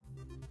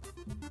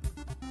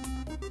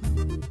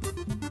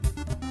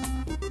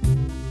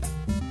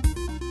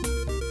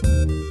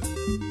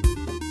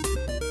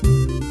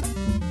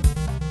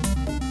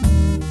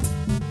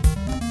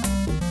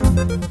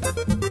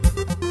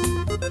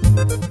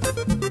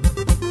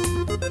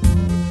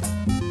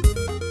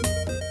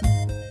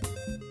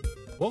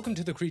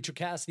Welcome to the Creature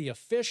Cast, the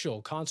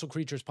official Console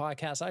Creatures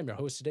podcast. I'm your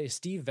host today,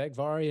 Steve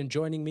Vegvari, and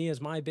joining me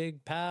is my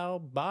big pal,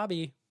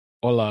 Bobby.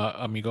 Hola,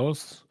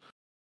 amigos.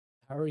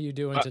 How are you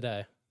doing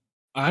today?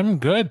 I'm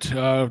good.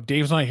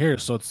 Dave's not here,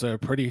 so it's a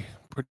pretty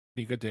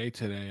good day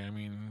today. I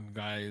mean,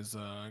 guys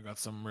got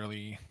some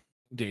really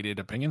dated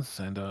opinions,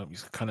 and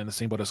he's kind of in the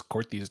same boat as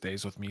Court these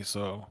days with me.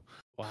 So,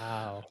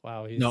 wow.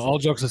 He's... No, all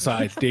jokes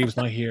aside, Dave's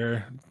not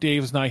here.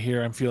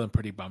 I'm feeling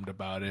pretty bummed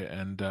about it.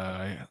 And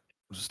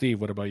Steve,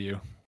 what about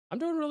you? I'm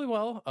doing really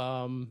well.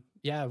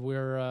 Yeah,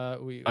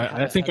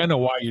 I think I know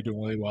why you're doing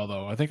really well,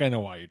 though. I think I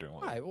know why you're doing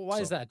well. Why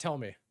is that? Tell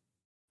me.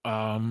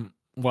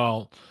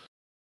 Well,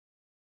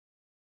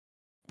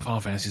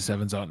 Final Fantasy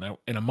VII's out now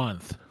in a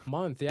month.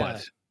 Yeah.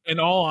 But in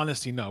all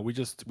honesty, no. We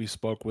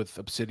spoke with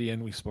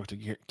Obsidian. We spoke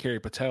to Carrie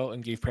Patel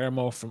and Gabe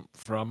Paramo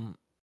from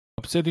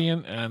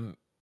Obsidian, and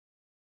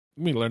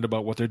we learned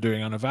about what they're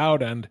doing on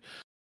Avowed, and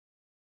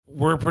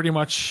we're pretty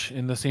much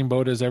in the same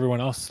boat as everyone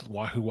else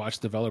who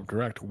watched Develop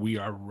Direct. We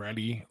are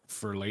ready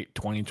for late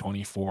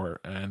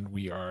 2024, and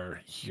we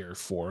are here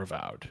for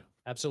Avowed.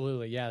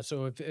 Absolutely, yeah.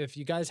 So if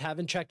you guys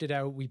haven't checked it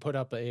out, we put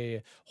up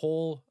a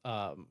whole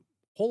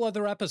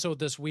other episode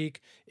this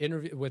week,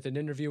 with an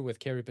interview with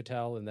Carrie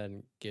Patel and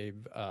then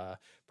Gabe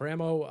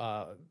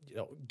Paramo,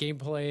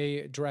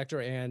 gameplay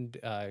director and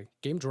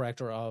game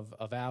director of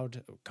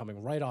Avowed,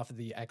 coming right off of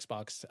the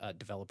Xbox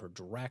Developer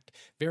Direct.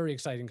 Very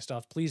exciting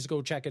stuff. Please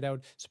go check it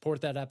out.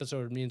 Support that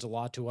episode. It means a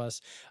lot to us.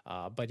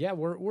 But yeah,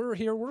 we're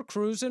here. We're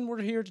cruising.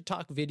 We're here to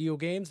talk video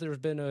games. There's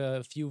been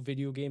a few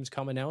video games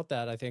coming out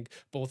that I think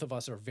both of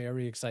us are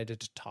very excited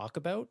to talk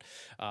about.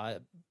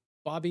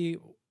 Bobby,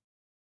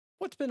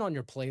 what's been on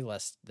your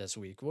playlist this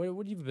week? What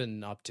have you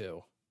been up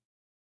to?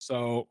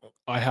 So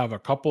I have a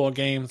couple of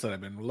games that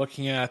I've been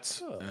looking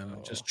at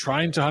and just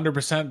trying to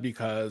 100%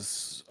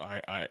 because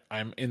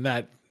I'm in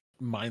that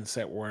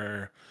mindset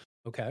where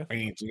I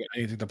need to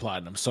get the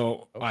platinum.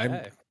 So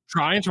I'm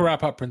trying to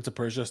wrap up Prince of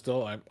Persia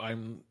still. I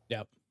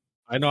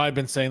know I've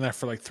been saying that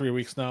for like 3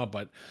 weeks now,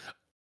 but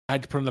I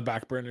had to put on the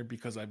back burner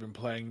because I've been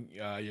playing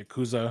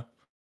Yakuza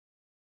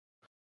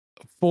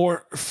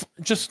for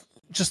just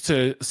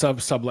to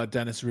sublet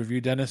Dennis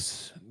review.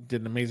 Dennis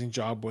did an amazing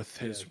job with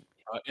his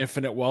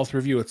Infinite Wealth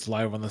review. It's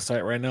live on the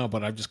site right now,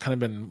 but I've just kind of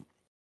been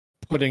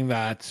putting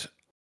that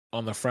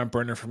on the front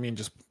burner for me and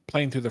just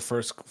playing through the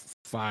first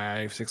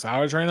 5-6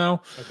 hours right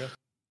now. Okay.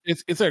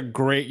 It's a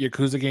great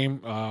Yakuza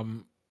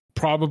game.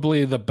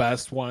 Probably the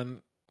best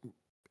one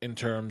in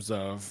terms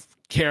of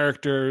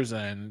characters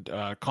and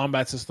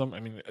combat system. I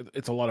mean,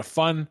 it's a lot of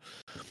fun.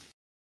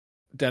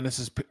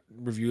 Dennis's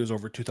review is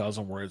over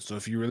 2,000 words, so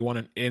if you really want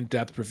an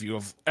in-depth review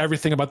of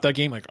everything about that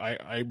game, like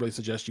I really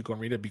suggest you go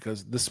and read it,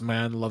 because this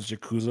man loves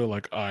Yakuza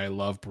like I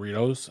love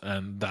burritos,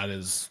 and that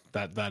is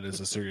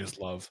a serious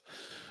love.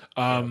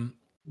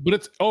 But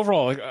it's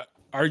overall like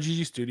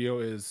RGG Studio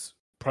is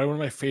probably one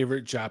of my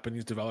favorite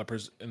Japanese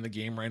developers in the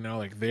game right now.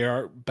 Like, they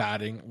are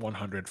batting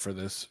 100 for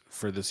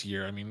this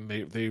year. I mean,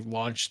 they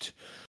launched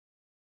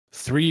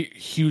 3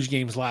 huge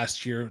games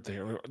last year.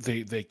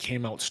 They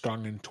came out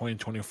strong in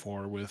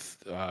 2024 with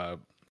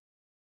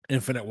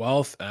Infinite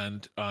Wealth,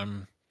 and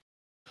I'm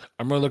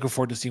really looking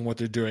forward to seeing what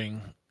they're doing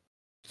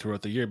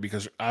throughout the year,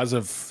 because as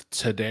of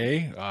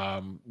today,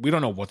 we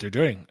don't know what they're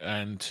doing,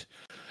 and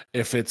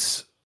if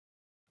it's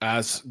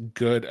as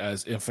good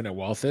as Infinite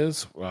Wealth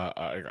is,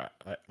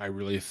 I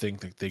really think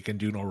that they can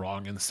do no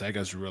wrong, and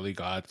Sega's really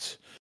got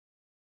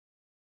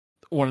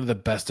one of the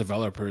best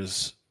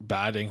developers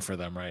batting for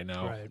them right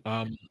now.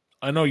 Right.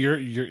 I know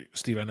you're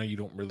Steve. I know you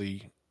don't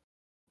really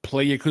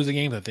play Yakuza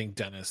games. I think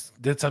Dennis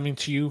did something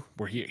to you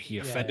where he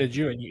offended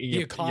you, and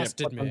he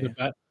accosted me.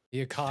 He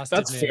accosted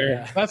That's me. fair.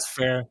 Yeah. That's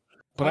fair.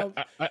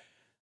 But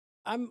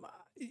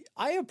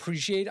I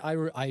appreciate.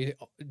 I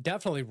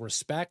definitely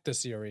respect the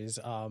series.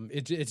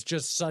 It's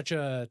just such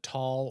a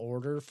tall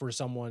order for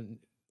someone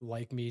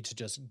like me to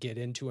just get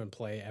into and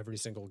play every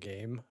single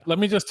game. Let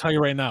me just tell you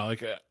right now,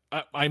 like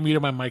I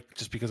muted my mic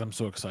just because I'm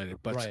so excited.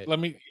 But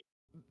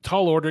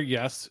tall order,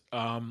 yes.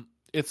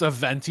 It's a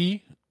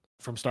venti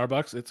from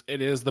Starbucks.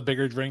 It is the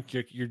bigger drink.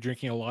 You're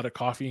drinking a lot of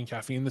coffee and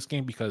caffeine in this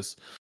game because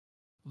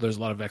there's a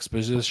lot of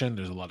exposition.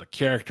 There's a lot of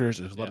characters.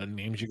 There's a lot of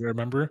names you can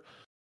remember.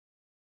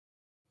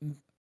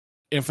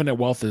 Infinite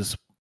Wealth is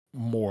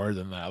more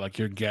than that. Like,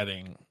 you're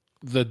getting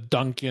the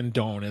Dunkin'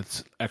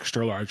 Donuts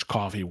extra large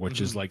coffee, which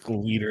is like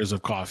liters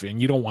of coffee,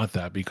 and you don't want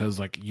that because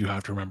like you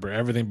have to remember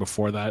everything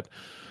before that.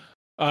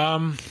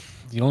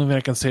 The only thing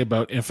I can say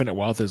about Infinite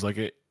Wealth is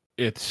like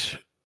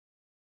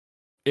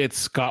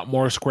it's got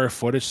more square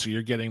footage, so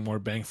you're getting more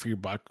bang for your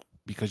buck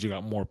because you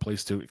got more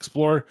place to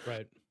explore.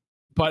 Right.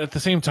 But at the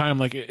same time,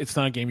 like, it's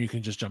not a game you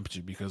can just jump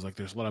to because like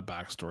there's a lot of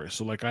backstory.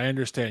 So like I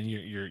understand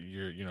your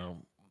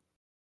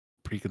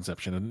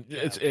preconception, and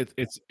it's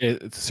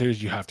a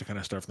series you have to kind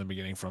of start from the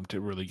beginning from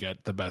to really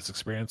get the best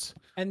experience.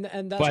 And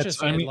that's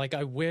just it. Like,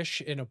 I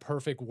wish in a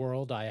perfect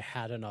world I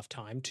had enough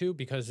time to,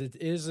 because it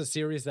is a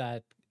series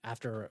that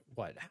after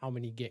how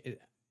many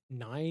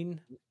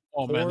 9?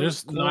 Oh man,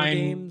 there's 9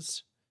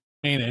 games.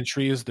 main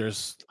entries.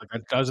 There's like a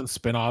dozen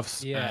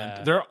spin-offs, and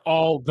Yeah. they're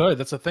all good.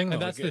 That's the thing, though.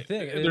 And Like, that's the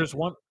thing. there's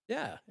one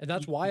Yeah, and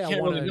that's you why I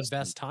can't want really to miss them.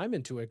 invest time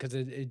into it because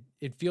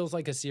it feels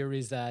like a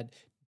series that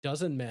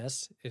doesn't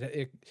miss.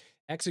 It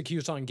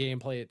executes on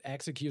gameplay, it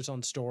executes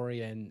on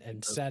story It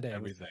and does setting,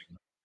 everything.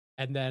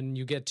 and then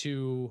you get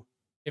to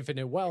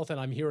Infinite Wealth, and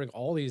I'm hearing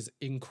all these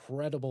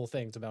incredible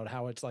things about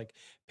how it's like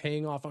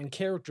paying off on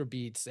character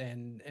beats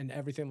and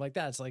everything like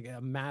that. It's like a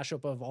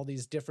mashup of all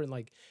these different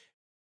like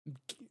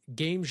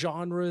game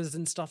genres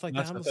and stuff like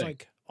that. That's I'm the just thing.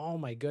 like, oh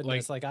my Like,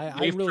 goodness, like I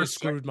they've really perfected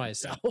screwed it.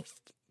 myself.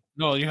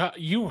 No,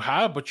 you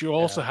have, but you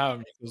also Yeah, have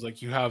because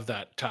like you have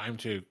that time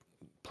to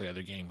play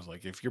other games.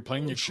 Like if you're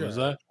playing sure.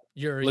 Yakuza,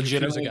 You're a Yakuza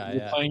legitimately guy,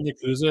 you're yeah. playing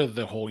Yakuza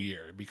the whole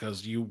year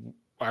because you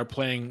are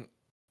playing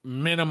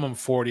minimum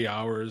 40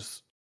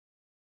 hours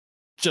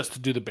just to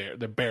do the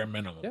bare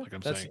minimum. Yeah, Like I'm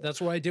that's saying,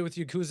 that's what I did with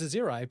Yakuza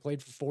Zero. I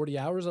played for 40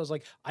 hours. I was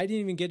like, I didn't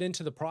even get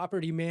into the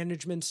property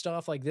management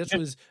stuff. Like this yeah,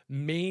 was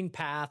main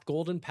path,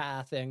 golden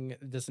pathing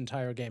this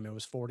entire game. It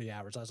was 40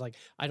 hours. I was like,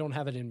 I don't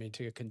have it in me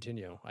to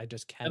continue. I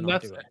just and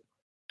cannot that's do it.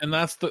 and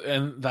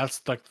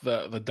that's like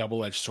the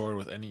double-edged sword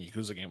with any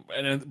Yakuza game,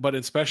 but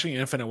especially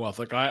Infinite Wealth.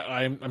 Like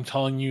I'm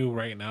telling you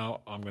right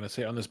now, I'm gonna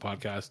say on this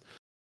podcast,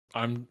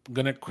 I'm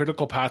gonna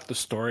critical path the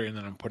story and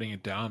then I'm putting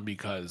it down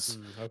because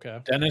Okay.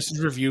 Dennis's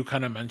review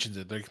kind of mentions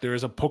it. Like there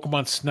is a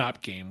Pokemon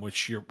Snap game,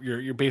 which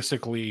you're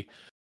basically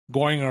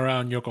going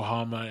around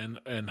Yokohama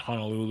and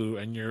Honolulu,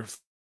 and you're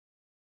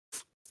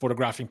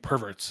photographing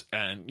perverts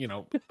and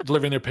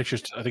delivering their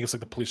pictures to, I think it's like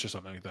the police or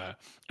something like that.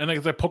 And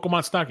like the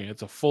Pokemon Snap game,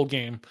 it's a full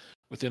game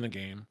within a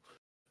game.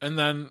 And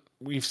then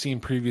we've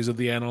seen previews of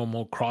the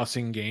Animal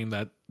Crossing game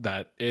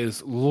that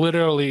is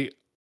literally,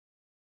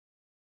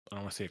 I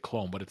don't want to say a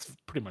clone, but it's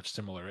pretty much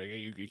similar. Right?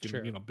 You can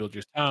Sure. build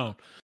your town,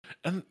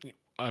 and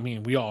I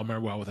mean we all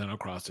remember well with Animal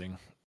Crossing.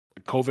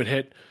 COVID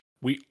hit,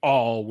 we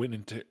all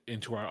went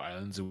into our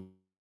islands and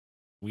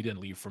we didn't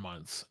leave for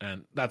months,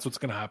 and that's what's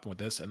gonna happen with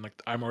this. And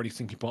like I'm already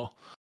seeing people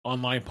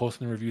online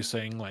posting reviews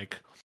saying like,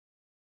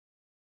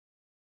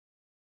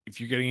 if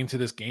you're getting into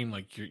this game,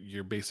 like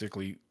you're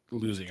basically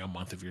losing a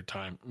month of your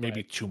time,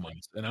 maybe Right. 2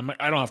 months, and I'm like,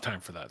 I don't have time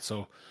for that.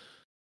 So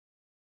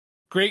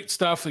great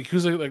stuff.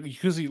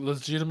 Yakuza,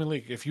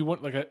 legitimately, if you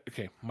want,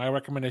 okay, my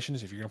recommendation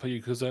is if you're gonna play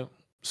Yakuza,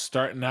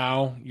 start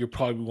now. You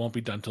probably won't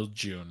be done till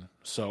June,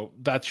 so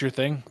that's your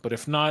thing. But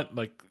if not,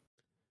 like,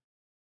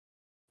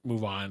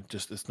 move on.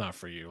 Just it's not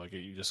for you. Like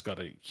you just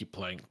gotta keep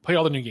playing. Play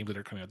all the new games that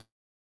are coming out.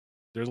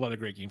 There's a lot of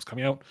great games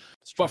coming out.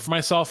 It's But true. for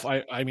myself,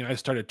 I mean, I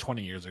started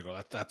 20 years ago.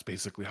 That's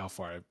basically how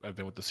far I've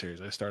been with the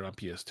series. I started on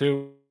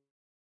PS2,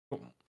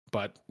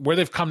 but where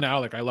they've come now,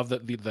 like I love the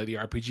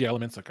RPG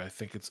elements. Like I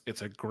think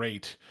it's a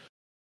great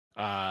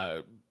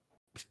uh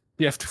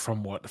shift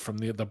from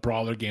the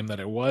brawler game that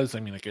it was. I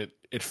mean, like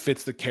it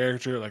fits the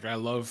character. Like I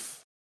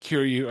love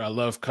Kiryu, I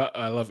love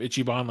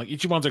Ichiban. Like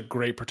Ichiban's a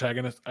great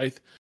protagonist. I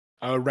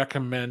would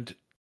recommend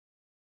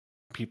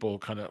people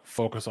kind of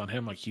focus on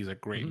him. Like he's a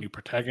great new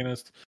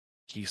protagonist.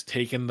 He's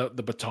taken the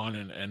baton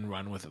and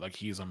run with it. Like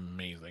he's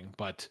amazing.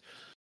 But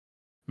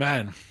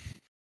man,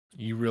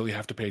 you really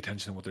have to pay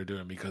attention to what they're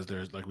doing because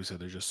there's, like we said,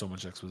 there's just so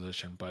much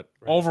exposition. But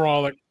Right.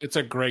 overall, like it's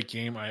a great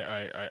game.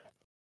 I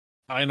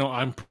know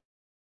I'm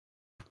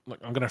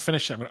gonna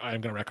finish. I'm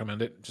gonna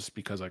recommend it just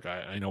because like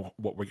I know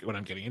what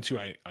I'm getting into.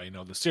 I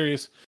know the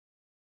series.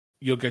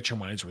 You'll get your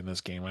money's worth in this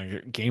game.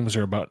 Like games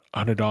are about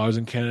 $100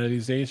 in Canada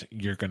these days.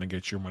 You're gonna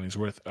get your money's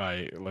worth.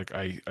 I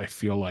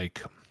feel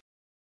like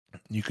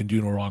you can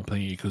do no wrong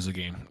playing a Yakuza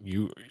game.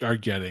 You are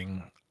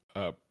getting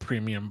a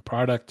premium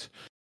product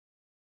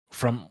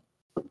from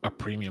a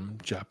premium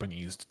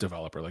Japanese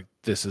developer. Like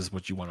this is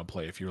what you want to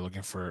play if you're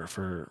looking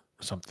for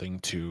something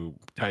to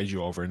tide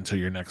you over until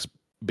your next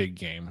big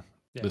game.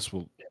 Yeah. This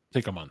will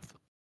take a month.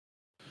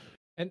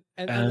 And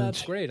And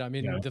that's great. I yeah,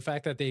 mean, the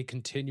fact that they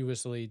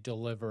continuously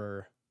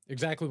deliver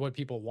exactly what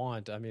people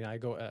want. I mean,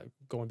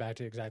 going back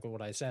to exactly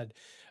what I said.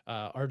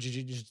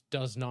 RGG just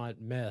does not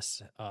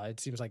miss. It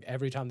seems like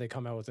every time they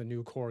come out with a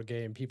new core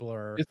game, people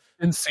are it's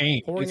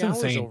insane. pouring It's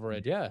hours insane. over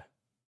it. Yeah.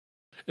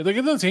 It's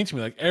insane to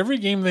me. Like every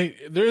game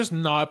there's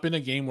not been a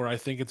game where I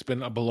think it's been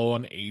below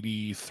an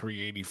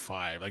 83,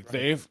 85. Like Right.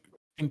 they've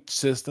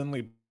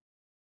consistently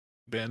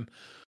been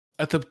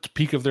at the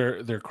peak of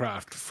their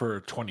craft for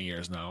 20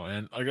 years now,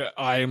 and like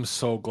I am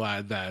so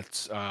glad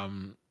that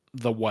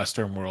the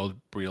Western world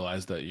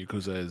realized that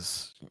Yakuza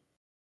is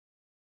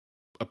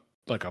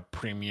like a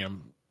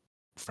premium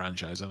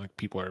franchise, and like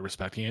people are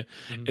respecting it.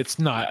 It's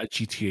not a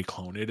GTA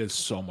clone. It is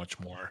so much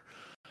more,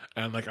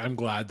 and like I'm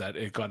glad that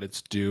it got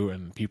its due,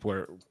 and people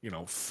are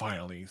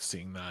finally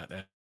seeing that,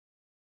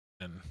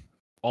 and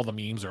all the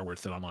memes are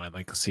worth it online.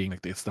 Like seeing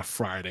like it's the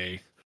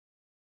Friday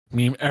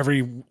meme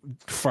every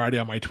Friday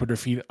on my Twitter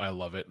feed. I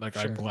love it. Like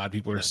I'm glad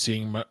people are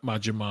seeing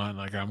Majima, and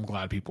like I'm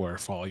glad people are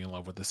falling in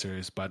love with the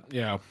series. But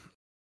yeah,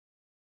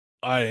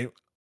 I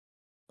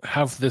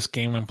have this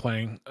game I'm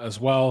playing as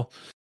well.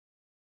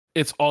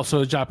 It's also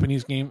a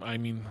Japanese game. I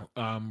mean,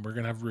 we're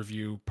gonna have a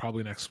review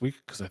probably next week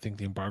because I think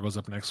the embargo's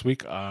up next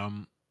week. I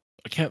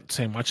can't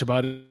say much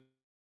about it,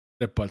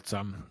 but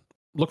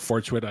look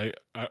forward to it.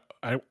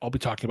 I'll be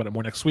talking about it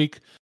more next week.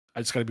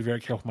 I just got to be very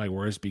careful with my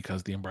words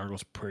because the embargo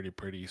is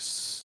pretty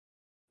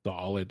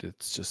solid.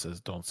 It's just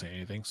says don't say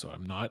anything, so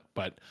I'm not.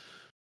 But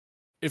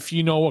if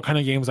you know what kind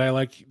of games I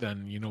like,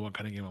 then you know what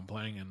kind of game I'm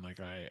playing, and like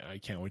I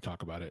can't wait to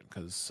talk about it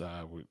because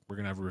we're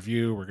gonna have a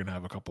review. We're gonna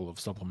have a couple of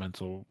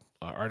supplemental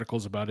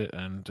articles about it,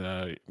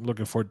 and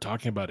looking forward to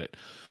talking about it.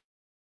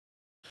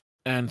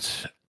 And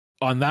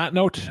on that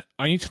note,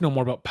 I need to know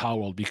more about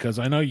Palworld because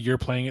I know you're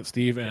playing it,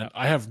 Steve, and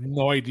I have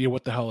no idea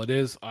what the hell it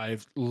is.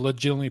 I've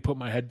legitimately put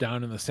my head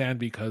down in the sand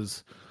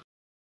because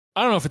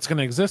I don't know if it's going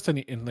to exist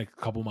in like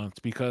a couple months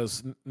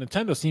because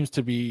Nintendo seems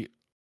to be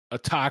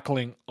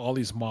tackling all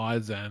these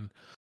mods, and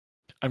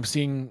I'm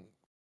seeing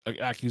like,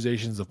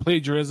 accusations of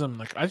plagiarism.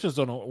 Like I just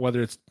don't know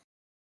whether it's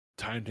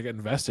time to get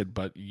invested,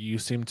 but you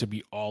seem to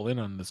be all in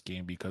on this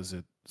game because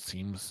it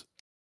seems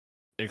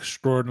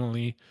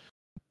extraordinarily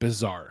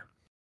bizarre.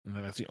 And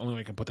that's the only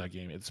way I can put that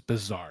game. It's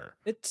bizarre.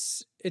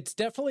 It's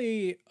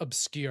definitely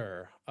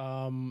obscure.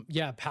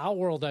 Yeah,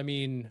 Palworld, I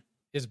mean,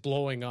 is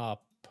blowing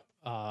up.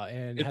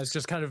 And has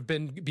just kind of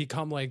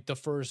become like the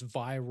first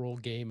viral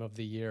game of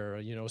the year,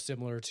 you know,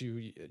 similar to,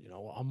 you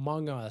know,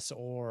 Among Us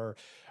or,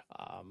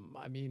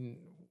 I mean,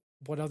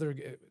 what other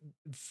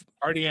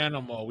Party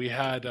Animal? We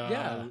had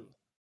yeah,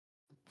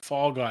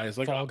 Fall Guys.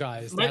 Like Fall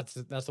Guys. That's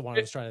the one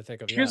I was trying to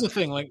think of. Here's Yeah. the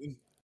thing, like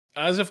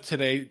as of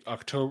today,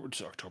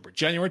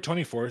 January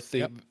 24th,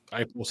 Yep.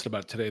 I posted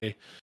about today. They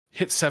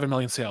hit 7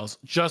 million sales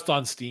just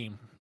on Steam,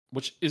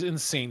 which is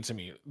insane to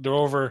me. They're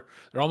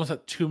almost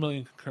at 2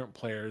 million concurrent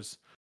players,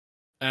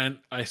 and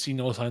I see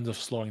no signs of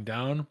slowing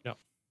down. Yep.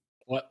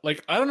 What,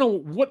 like, I don't know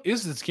what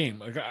is this game.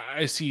 Like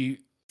I see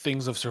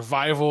things of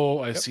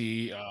survival, I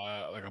see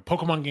like a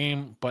Pokemon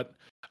game, but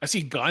I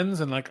see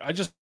guns and like I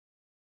just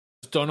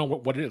don't know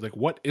what it is. Like,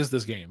 what is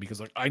this game? Because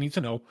like I need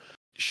to know,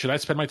 should I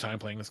spend my time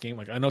playing this game?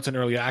 Like I know it's an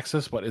early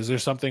access, but is there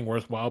something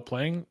worthwhile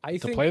playing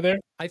play there?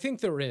 I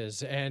think there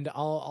is, and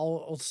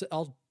I'll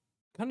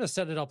kind of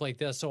set it up like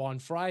this. So on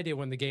Friday,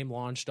 when the game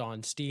launched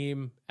on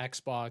Steam,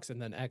 Xbox,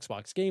 and then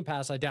Xbox Game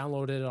Pass, I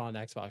downloaded it on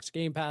Xbox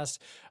Game Pass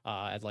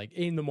at like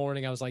 8 in the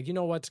morning. I was like, you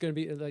know what's going to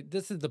be like,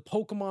 this is the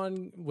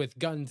Pokemon with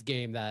guns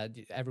game that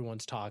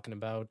everyone's talking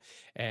about.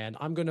 And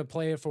I'm going to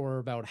play it for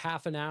about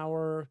half an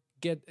hour,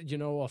 get, you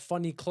know, a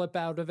funny clip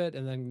out of it,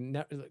 and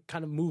then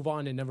kind of move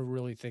on and never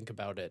really think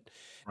about it.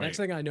 Right. Next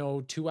thing I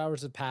know, 2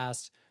 hours have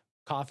passed.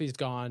 Coffee's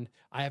gone.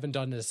 I haven't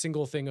done a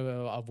single thing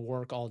of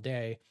work all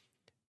day.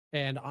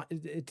 And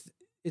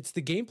it's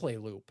the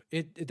gameplay loop.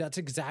 That's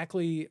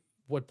exactly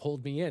what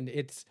pulled me in.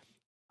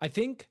 I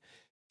think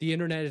the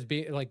internet is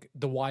being like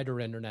the wider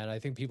internet. I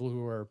think people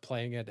who are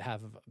playing it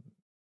have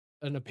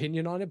an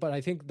opinion on it, but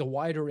I think the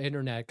wider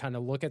internet kind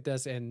of look at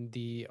this and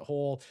the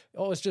whole,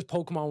 oh, it's just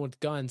Pokemon with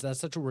guns. That's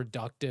such a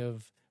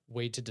reductive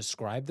way to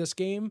describe this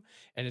game.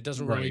 And it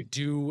doesn't really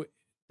do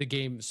the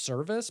game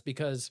service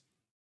because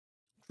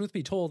truth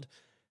be told,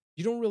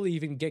 you don't really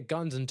even get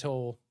guns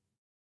until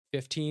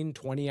 15,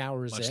 20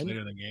 hours much in. later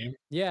in the game.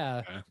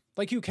 Yeah. Okay.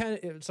 Like you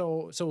can,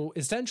 so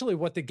essentially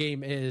what the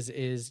game is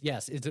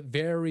yes, it's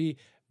very,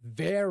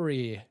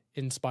 very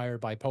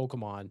inspired by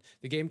Pokemon.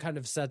 The game kind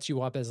of sets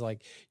you up as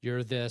like,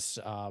 you're this,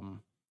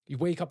 you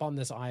wake up on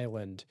this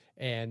island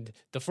and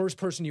the first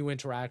person you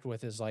interact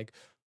with is like,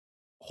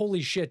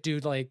 holy shit,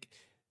 dude, like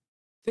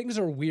things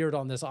are weird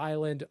on this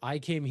island. I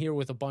came here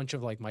with a bunch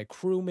of like my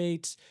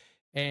crewmates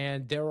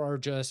and there are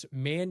just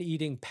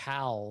man-eating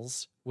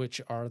pals, which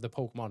are the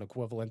Pokemon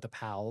equivalent, the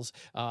pals,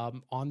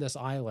 on this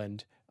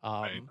island.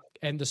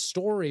 And the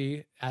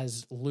story,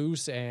 as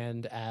loose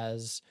and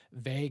as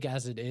vague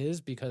as it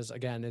is, because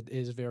again, it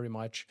is very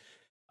much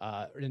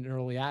in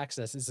early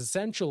access, is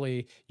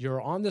essentially you're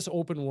on this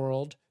open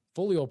world,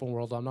 fully open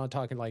world. I'm not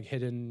talking like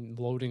hidden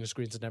loading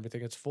screens and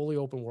everything. It's fully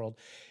open world.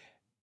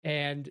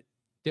 And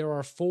there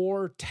are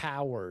 4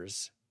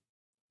 towers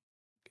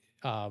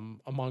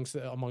amongst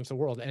the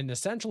world, and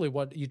essentially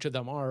what each of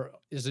them are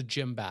is a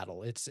gym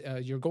battle. It's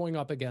you're going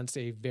up against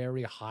a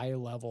very high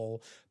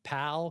level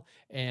pal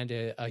and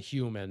a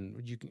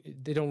human.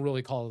 They don't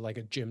really call it like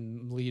a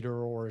gym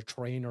leader or a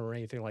trainer or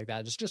anything like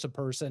that. It's just a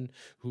person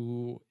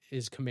who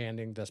is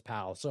commanding this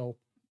pal. So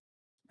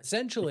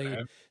essentially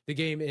the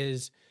game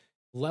is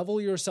level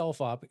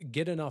yourself up,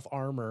 get enough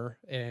armor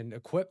and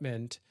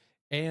equipment,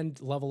 and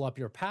level up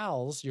your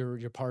pals,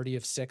 your party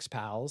of 6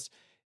 pals,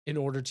 in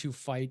order to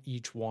fight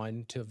each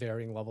one to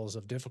varying levels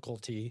of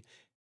difficulty.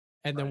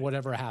 And then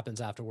whatever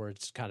happens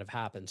afterwards kind of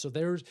happens. So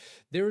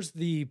there's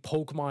the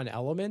Pokemon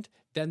element.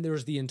 Then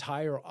there's the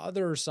entire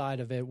other side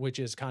of it, which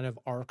is kind of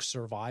Ark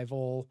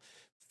survival,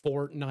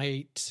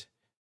 Fortnite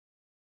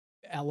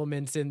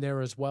elements in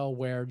there as well,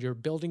 where you're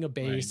building a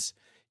base,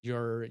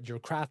 you're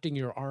crafting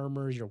your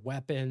armor, your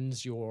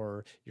weapons,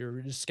 you're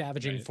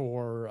scavenging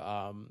for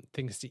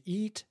things to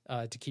eat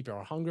to keep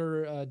your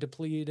hunger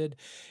depleted,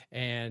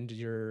 and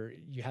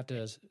you have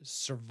to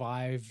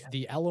survive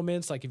the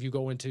elements. Like if you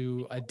go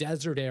into a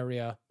desert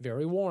area,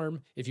 very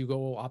warm. If you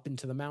go up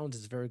into the mountains,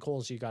 it's very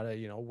cold. So you got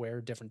to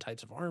wear different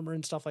types of armor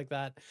and stuff like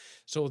that.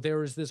 So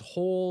there is this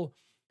whole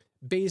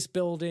base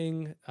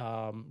building,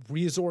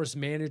 resource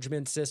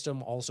management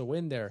system also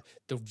in there.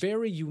 The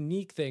very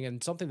unique thing,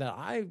 and something that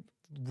I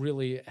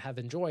really have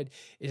enjoyed,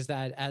 is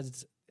that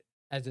as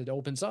it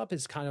opens up,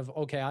 it's kind of,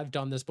 okay, I've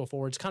done this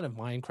before. It's kind of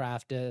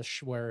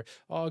Minecraft-ish, where,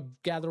 oh,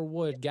 gather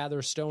wood,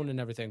 gather stone and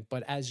everything.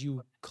 But as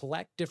you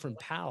collect different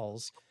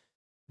pals,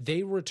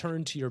 they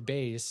return to your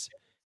base,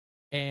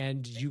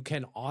 and you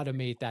can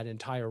automate that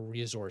entire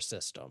resource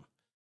system.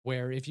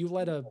 Where if you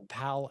let a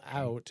pal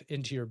out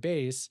into your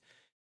base,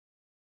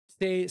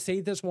 say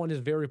this one is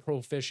very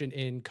proficient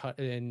in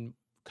cutting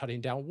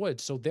down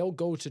wood, so they'll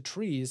go to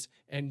trees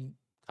and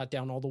cut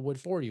down all the wood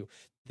for you.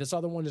 This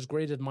other one is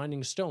great at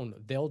mining stone,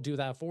 they'll do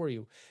that for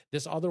you.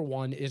 This other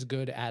one is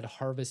good at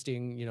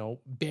harvesting,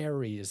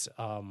 berries.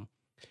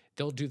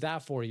 They'll do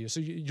that for you. So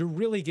you're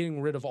really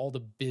getting rid of all the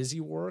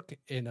busy work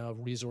in a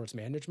resource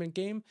management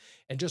game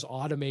and just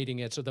automating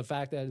it. So the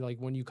fact that, like,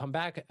 when you come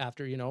back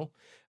after,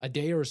 a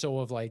day or so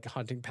of like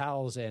hunting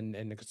pals and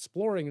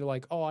exploring, you're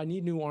like, oh, I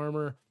need new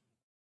armor.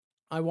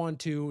 I want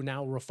to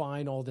now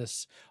refine all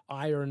this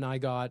iron I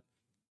got,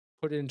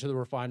 put it into the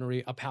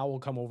refinery. A pal will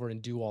come over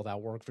and do all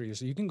that work for you.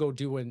 So you can go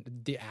do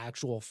the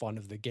actual fun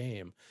of the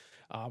game.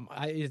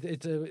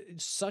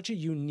 It's such a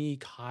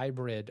unique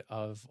hybrid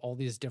of all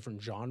these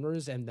different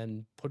genres, and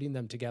then putting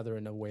them together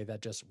in a way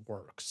that just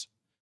works.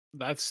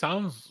 That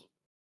sounds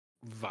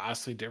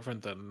vastly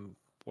different than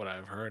what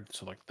I've heard.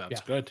 So, like, that's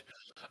Yeah. good.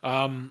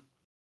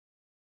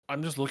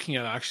 I'm just looking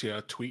at actually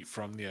a tweet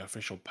from the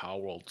official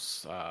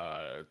Palworld's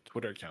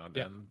Twitter account,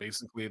 Yeah. and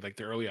basically, like,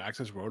 the early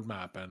access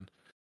roadmap, and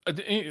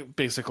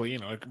basically,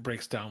 it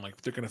breaks down, like,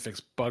 they're going to fix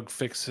bug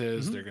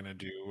fixes, Mhm. they're going to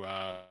do,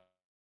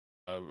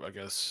 I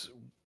guess,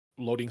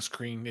 loading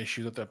screen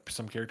issues that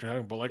some characters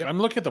have. But, like, Yep. I'm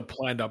looking at the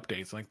planned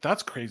updates, like,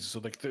 that's crazy. So,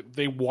 like,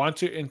 they want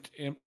to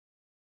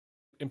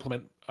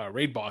implement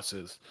raid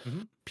bosses,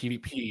 Mhm.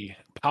 PvP,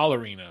 PAL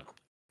Arena,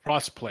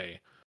 crossplay,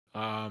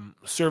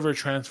 server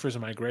transfers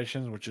and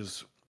migrations, which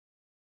is,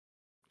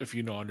 if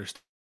you know,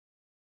 understand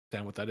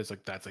what that is,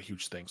 like, that's a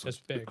huge thing. So It's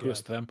big, kudos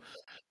yeah. to them.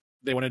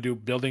 They want to do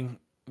building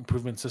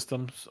improvement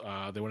systems.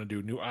 They want to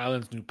do new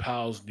islands, new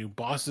pals, new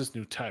bosses,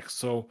 new tech.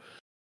 So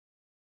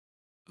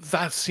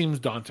that seems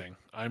daunting.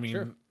 I mean,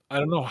 Sure. I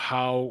don't know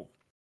how.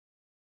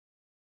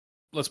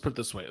 Let's put it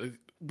this way: like,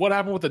 what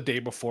happened with the day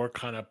before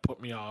kind of put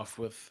me off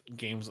with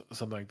games,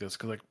 something like this,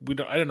 because, like,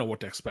 I don't know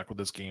what to expect with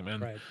this game,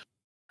 and Right.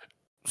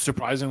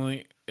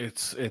 surprisingly,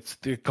 it's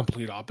the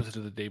complete opposite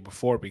of the day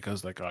before,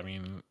 because, like, I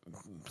mean,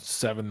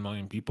 7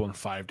 million people in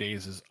 5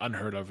 days is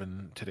unheard of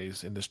in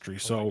today's industry. Oh my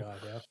So, God.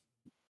 Yeah.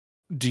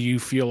 do you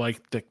feel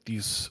like that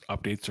these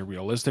updates are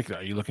realistic?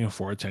 Are you looking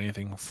forward to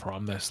anything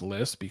from this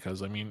list?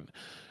 Because, I mean,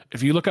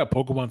 if you look at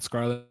Pokemon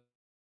Scarlet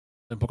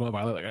and Pokemon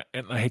Violet, like,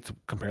 and I hate to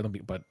compare them,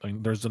 but I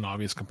mean, there's an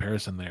obvious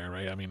comparison there,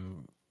 right? I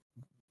mean,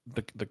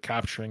 the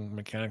capturing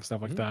mechanics,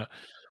 stuff like Mhm. that.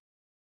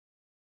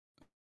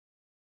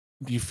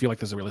 Do you feel like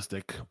there's a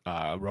realistic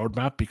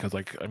roadmap? Because,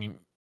 like, I mean,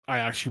 I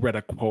actually read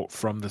a quote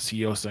from the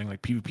CEO saying,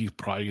 like, PvP is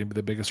probably gonna be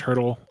the biggest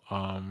hurdle,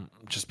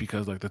 just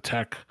because, like, the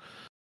tech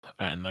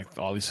and, like,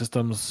 all these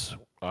systems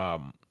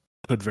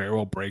could very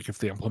well break if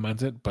they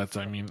implement it. But,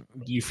 I mean,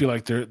 do you feel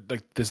like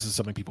this is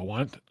something people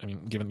want? I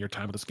mean, given your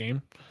time with this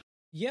game.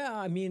 Yeah,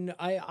 I mean,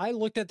 I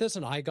looked at this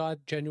and I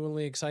got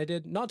genuinely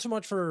excited. Not so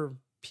much for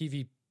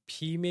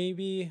PvP,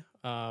 maybe.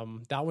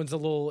 That one's a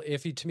little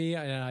iffy to me,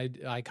 and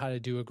I kind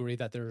of do agree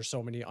that there are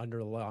so many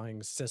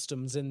underlying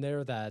systems in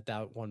there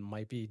that one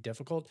might be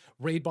difficult.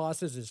 Raid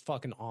bosses is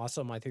fucking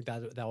awesome. I think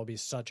that will be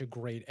such a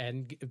great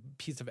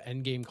piece of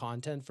end game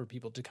content for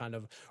people to kind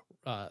of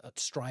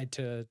strive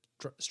to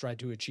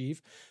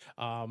achieve.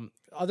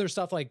 Other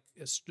stuff like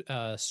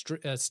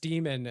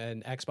Steam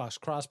and Xbox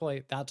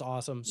crossplay, that's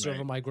awesome. Server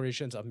Right.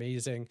 migrations,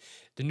 amazing.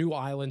 The new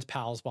islands,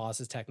 pals,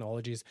 bosses,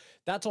 technologies,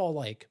 that's all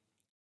like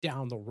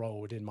down the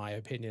road, in my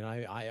opinion.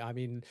 I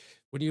mean,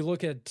 when you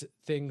look at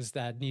things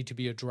that need to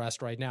be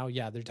addressed right now,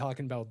 yeah, they're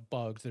talking about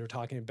bugs, they're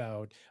talking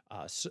about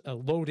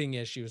loading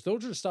issues.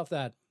 Those are stuff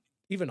that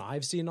even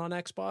I've seen on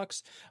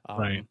Xbox.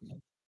 Right.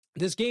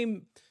 This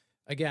game,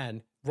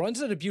 again,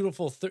 runs at a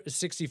beautiful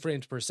 60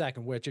 frames per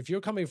second, which, if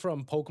you're coming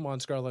from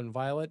Pokemon Scarlet and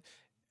Violet,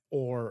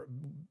 or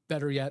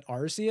better yet,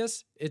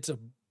 Arceus, it's a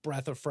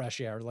breath of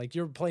fresh air. Like,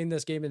 you're playing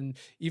this game, and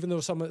even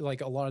though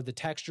like a lot of the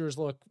textures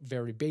look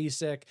very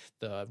basic,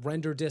 the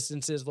render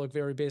distances look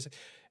very basic,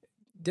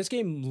 this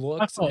game That's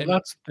looks all. and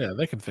That's Yeah.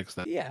 They can fix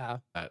that yeah,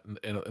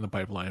 in the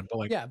pipeline. But,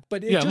 like, yeah,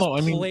 but it yeah, just no, I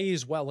mean,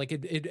 plays well. Like,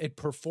 it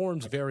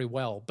performs very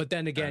well. But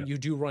then again, right. you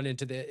do run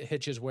into the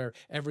hitches where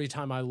every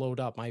time I load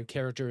up, my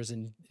character is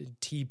in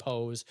T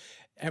pose,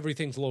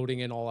 everything's loading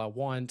in all at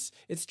once.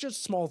 It's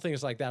just small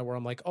things like that where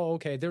I'm like, oh,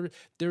 okay,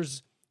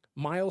 there's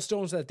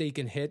milestones that they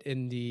can hit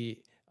in the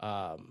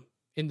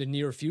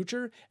near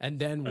future, and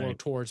then work Right.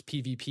 towards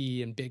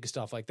PvP and big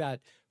stuff like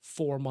that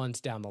 4 months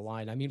down the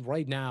line. I mean,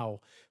 right now,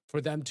 for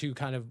them to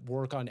kind of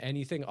work on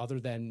anything other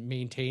than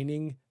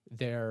maintaining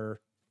their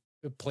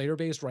player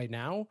base right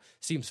now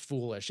seems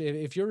foolish.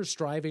 If you're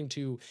striving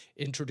to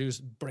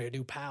introduce brand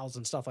new pals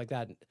and stuff like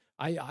that,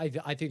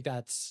 I think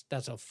that's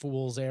a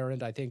fool's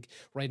errand. I think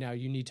right now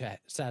you need to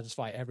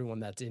satisfy everyone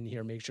that's in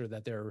here, make sure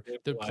that their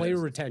player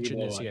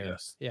retention is here.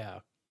 Yes. Yeah.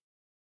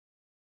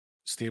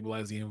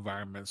 Stabilize the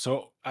environment.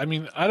 So, I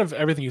mean, out of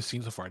everything you've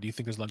seen so far, do you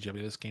think there's longevity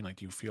to this game? Like,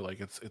 do you feel like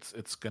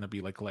it's gonna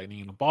be like lightning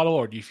in a bottle,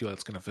 or do you feel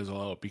it's gonna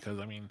fizzle out? Because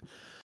I mean,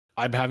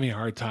 I'm having a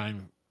hard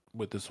time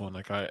with this one.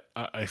 Like,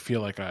 I feel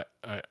like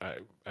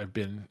I've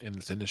been in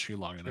this industry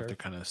long enough to Sure.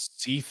 kind of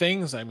see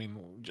things. I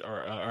mean,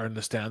 or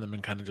understand them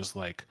and kind of just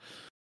like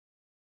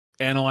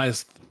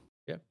analyze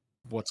Yeah.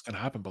 what's gonna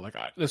happen. But like,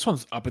 this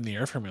one's up in the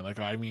air for me. Like,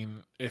 I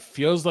mean, it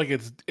feels like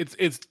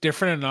it's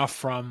different enough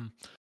from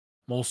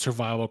most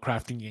survival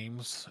crafting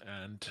games,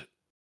 and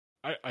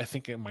I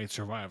think it might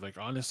survive. Like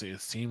honestly, it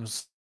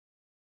seems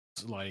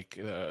like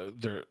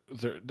they're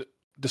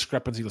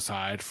discrepancies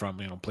aside from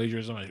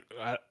plagiarism.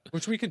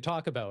 Which we can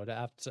talk about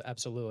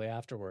absolutely I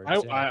afterwards.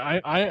 Yeah.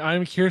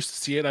 I'm curious to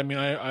see it. I mean,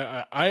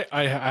 I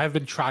have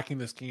been tracking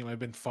this game. I've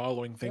been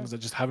following Yeah. things. I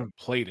just haven't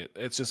played it.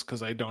 It's just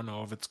because I don't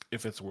know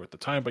if it's worth the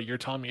time. But you're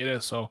telling me it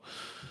is, so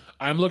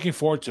I'm looking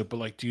forward to it. But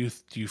like, do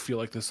you feel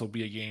like this will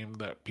be a game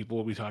that people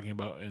will be talking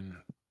about in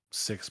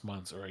 6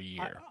 months or a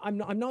year? I'm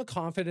not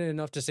confident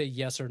enough to say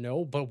yes or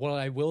no, but what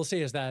I will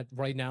say is that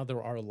right now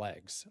there are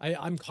legs.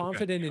 I'm Okay.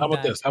 confident How in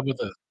about that. this? How about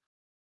this?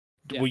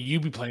 Yeah. Will you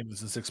be playing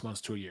this in 6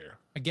 months to a year?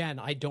 Again,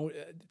 I don't.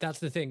 That's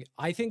the thing.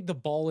 I think the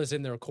ball is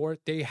in their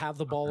court. They have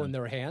the ball Okay. in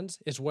their hands.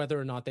 It's whether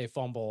or not they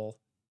fumble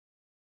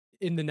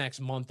in the next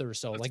month or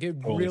so. That's Like it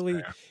totally really,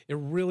 fair. it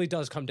really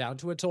does come down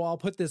to it. So I'll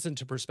put this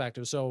into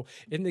perspective. So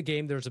in the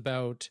game, there's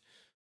about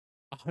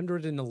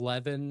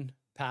 111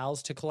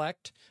 pals to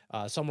collect.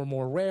 Some are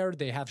more rare.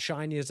 They have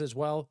shinies as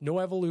well. No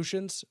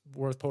evolutions.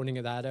 Worth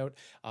pointing that out.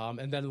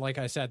 And then, like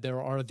I said,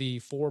 there are the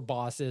 4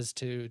 bosses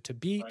to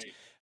beat.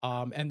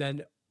 Right. And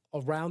then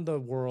around the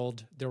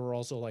world, there were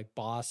also like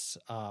boss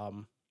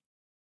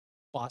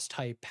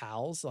type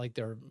pals, like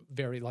they're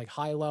very like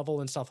high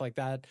level and stuff like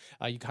that.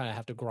 You kind of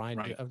have to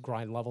Right.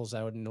 grind levels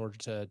out in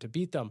order to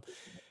beat them.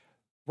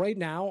 Right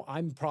now,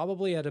 I'm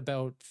probably at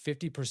about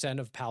 50%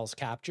 of pals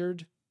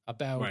captured,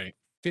 about Right.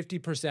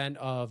 50%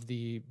 of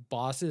the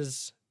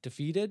bosses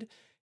defeated,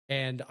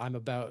 and I'm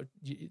about,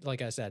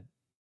 like I said,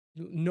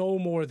 no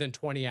more than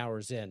 20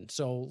 hours in.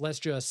 So let's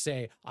just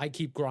say I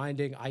keep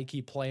grinding, I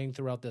keep playing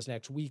throughout this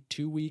next week,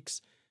 2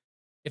 weeks.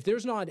 If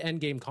there's not end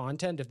game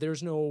content, if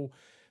there's no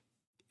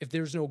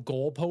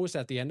goalpost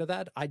at the end of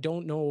that, I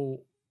don't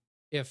know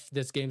if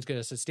this game's going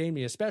to sustain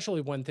me,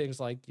 especially when things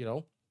like,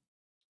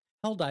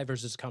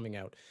 Helldivers is coming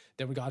out.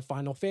 Then we got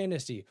Final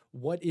Fantasy.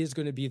 What is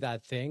going to be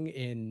that thing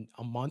in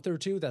a month or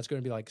two that's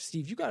going to be like,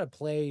 Steve, you got to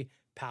play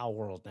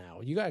Palworld now.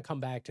 You got to come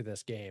back to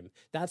this game.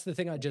 That's the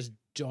thing I just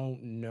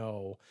don't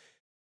know.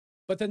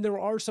 But then there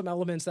are some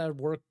elements that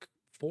work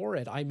for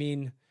it. I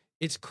mean,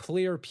 it's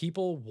clear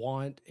people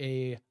want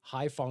a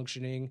high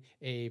functioning,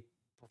 a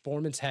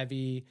performance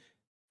heavy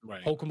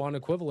Right. Pokemon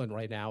equivalent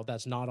right now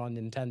that's not on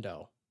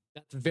Nintendo.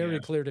 That's very Yeah.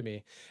 clear to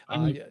me. I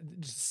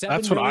mean, 7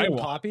 that's what I million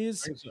want.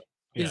 copies Right, so-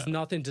 is Yeah.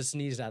 nothing to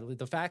sneeze at.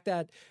 The fact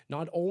that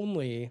not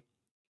only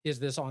is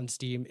this on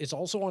Steam, it's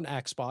also on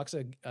Xbox,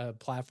 a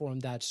platform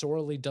that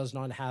sorely does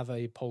not have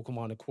a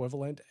Pokemon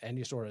equivalent,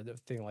 any sort of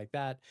thing like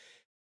that.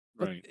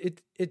 But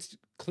Right. it's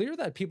clear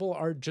that people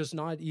are just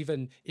not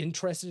even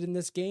interested in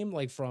this game,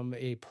 like from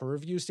a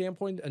purview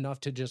standpoint, enough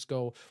to just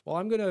go, well,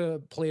 I'm gonna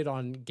play it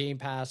on Game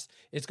Pass.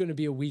 It's gonna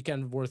be a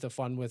weekend worth of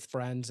fun with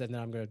friends, and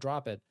then I'm gonna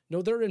drop it.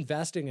 No, they're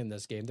investing in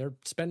this game. They're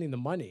spending the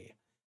money.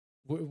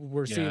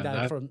 We're seeing Yeah. that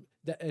That. from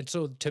that, and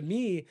so to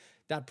me,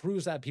 that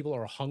proves that people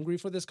are hungry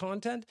for this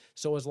content.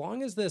 So as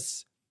long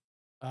as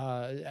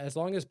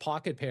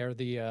Pocket Pair,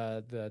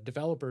 the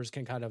developers,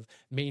 can kind of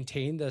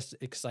maintain this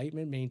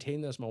excitement,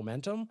 maintain this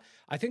momentum,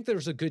 I think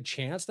there's a good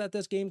chance that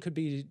this game could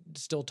be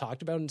still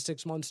talked about in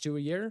 6 months to a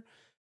year.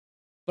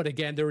 But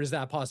again, there is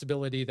that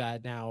possibility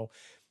that now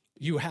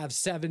you have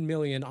 7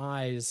 million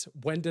eyes.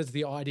 When does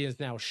the audience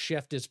now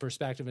shift its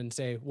perspective and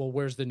say, well,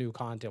 where's the new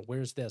content?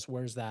 Where's this?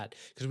 Where's that?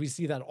 Because we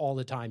see that all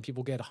the time.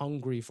 People get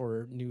hungry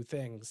for new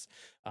things.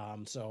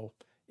 So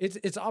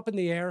it's up in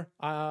the air.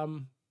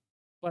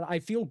 But I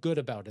feel good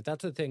about it.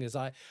 That's the thing, is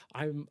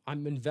I'm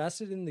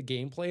invested in the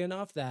gameplay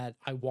enough that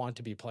I want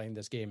to be playing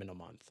this game in a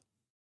month.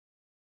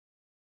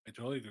 I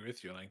totally agree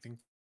with you, and I think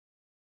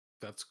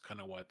that's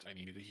kind of what I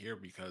needed to hear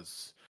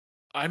because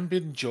I've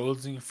been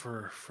jonesing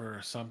for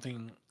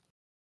something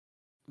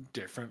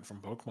different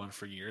from Pokemon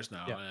for years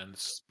now, Yeah. and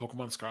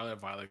Pokemon Scarlet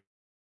Violet.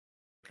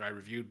 I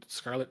reviewed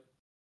Scarlet.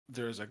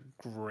 There's a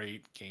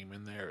great game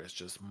in there. It's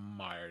just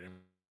mired in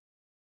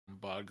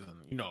bugs,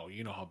 and you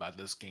know how bad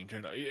this game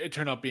turned out. It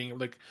turned out being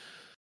like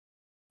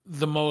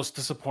the most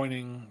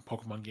disappointing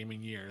Pokemon game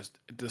in years,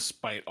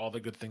 despite all the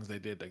good things they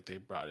did. Like they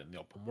brought in the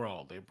open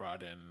world, they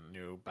brought in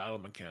new battle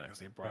mechanics,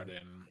 they brought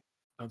Right. in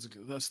tons of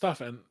good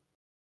stuff, and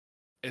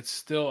it's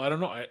still, I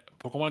don't know.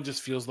 Pokemon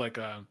just feels like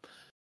a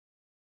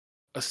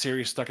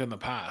series stuck in the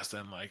past,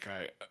 and like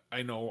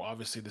I know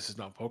obviously this is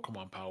not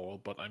Pokemon Power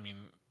World, but I mean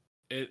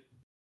it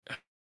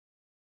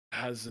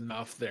has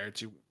enough there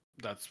to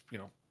that's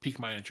pique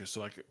my interest.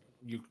 So like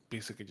you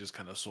basically just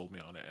kind of sold me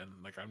on it, and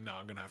like I'm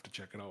gonna have to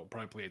check it out. I'll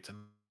probably play it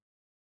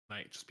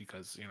tonight, just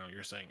because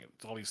you're saying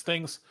it's all these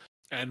things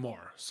and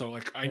more. So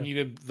like I Yeah.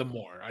 needed the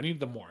more. I need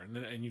the more,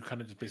 and you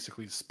kind of just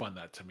basically spun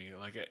that to me.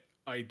 Like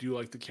I do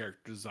like the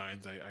character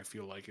designs. I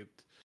feel like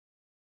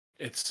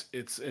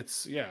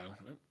it's yeah.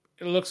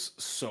 It looks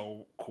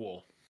so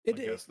cool. I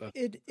guess that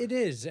It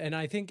is, and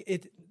I think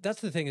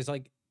that's the thing is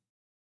like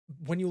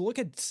when you look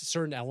at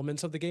certain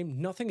elements of the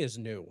game, nothing is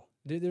new.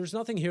 There's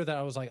nothing here that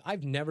I was like,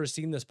 I've never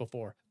seen this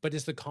before. But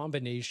it's the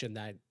combination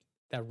that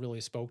really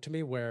spoke to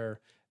me. Where,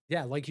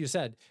 yeah, like you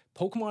said,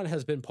 Pokemon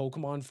has been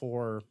Pokemon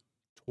for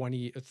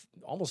 20,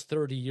 almost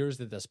 30 years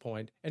at this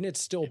point, and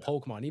it's still yeah,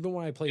 Pokemon. Even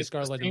when I play it's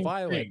the Scarlet and same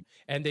Violet, thing.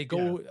 and they Yeah,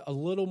 go a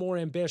little more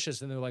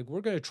ambitious, and they're like,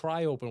 we're going to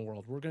try open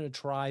world, we're going to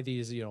try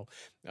these,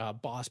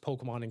 boss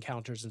Pokemon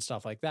encounters and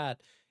stuff like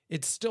that.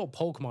 It's still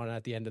Pokemon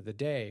at the end of the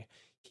day.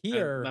 and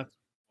Here, that's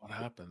what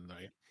happened.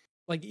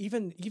 like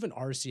even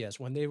RCS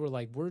when they were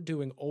like, we're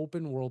doing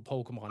open world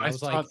Pokemon, I I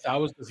was thought like, that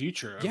was the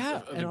future yeah,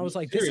 of and the I was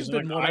like, this has series, and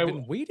like been what I've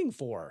been waiting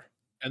for.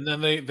 and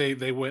then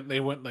they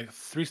went like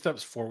 3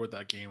 steps forward with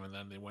that game, and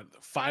then they went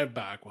 5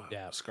 back with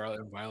Yeah. Scarlet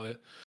and Violet,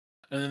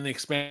 and then the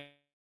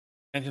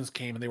expansions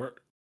came, and they were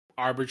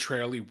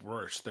arbitrarily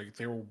worse. Like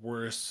they were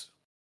worse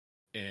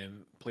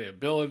in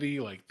playability.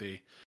 Like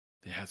they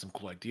had some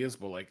cool ideas,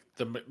 but like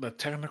the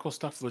technical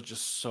stuff was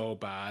just so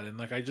bad, and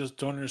like I just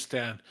don't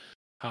understand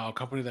how a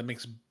company that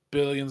makes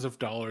billions of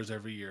dollars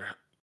every year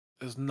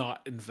is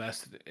not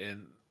invested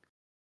in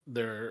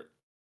their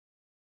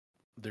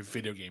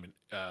video game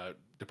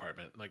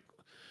department. Like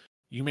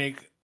you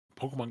make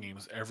Pokemon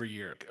games every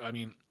year. I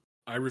mean,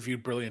 I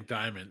reviewed Brilliant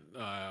Diamond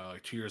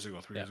like 2 years ago,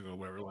 3 years ago,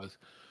 whatever it was.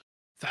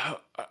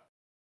 That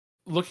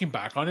looking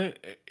back on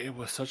it, it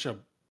was such a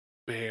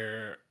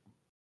bare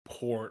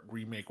port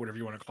remake, whatever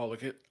you want to call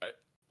it.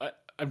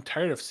 I'm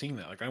tired of seeing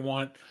that. Like I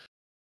want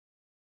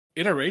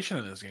iteration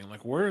in this game.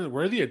 Like where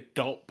are the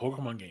adult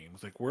Pokemon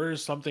games? Like where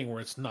is something where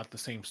it's not the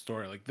same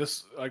story? Like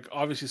this, like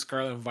obviously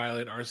Scarlet and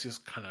Violet,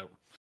 Arceus kind of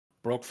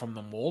broke from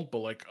the mold, but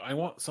like I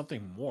want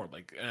something more.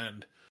 Like,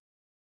 and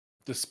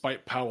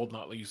despite Palworld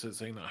not, like you said,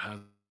 saying that has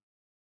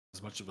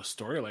as much of a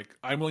story, like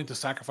I'm willing to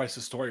sacrifice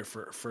the story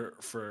for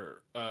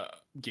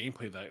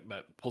gameplay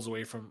that pulls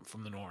away from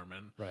the norm.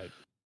 And Right.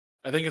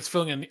 I think it's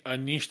filling a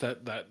niche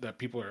that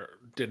people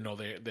didn't know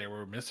they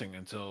were missing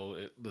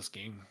until this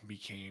game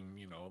became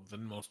the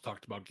most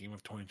talked about game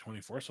of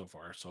 2024 so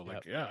far. So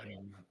like Yep. yeah, I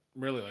mean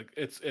really like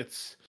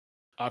it's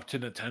up to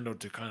Nintendo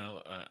to kind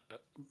of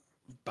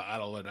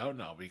battle it out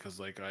now,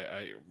 because like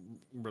I'm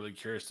really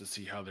curious to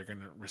see how they're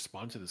going to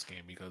respond to this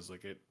game, because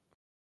like it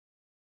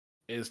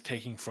is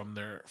taking from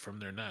their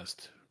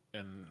nest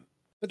and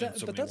in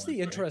so But many that's ways, the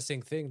right?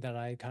 interesting thing that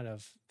I kind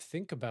of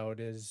think about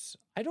is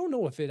I don't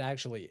know if it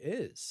actually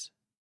is,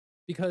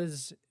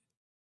 because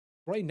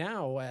right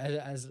now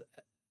as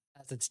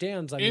it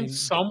stands, I In mean,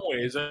 some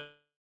ways, I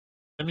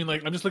mean,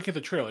 like I'm just looking at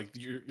the trail. Like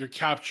you're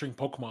capturing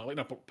Pokemon, like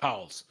not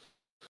pals,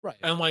 right.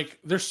 and like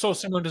they're so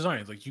similar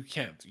designs. Like you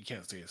can't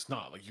say it's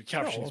not. Like you're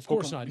capturing No, these of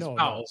course Pokemon, not. these No, no.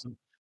 pals,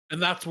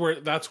 and that's where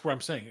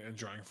I'm saying and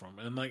drawing from.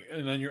 And like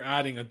and then you're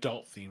adding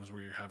adult themes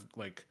where you have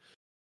like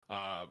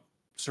uh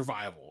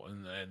survival,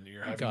 and then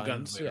you're having guns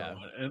Guns, later yeah.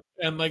 on,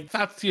 and like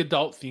that's the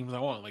adult themes I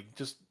want. Like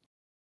just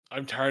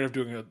I'm tired of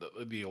doing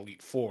the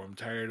Elite Four. I'm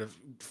tired of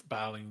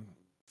battling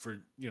for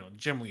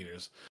gym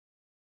leaders.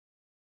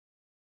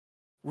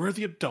 Where are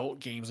the adult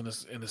games in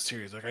this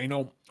series? Like I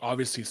know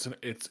obviously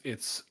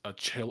it's a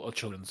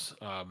children's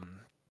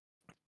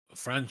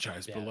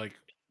franchise, but Yeah. like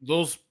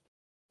those,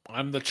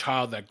 I'm the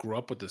child that grew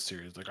up with this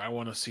series. Like I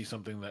want to see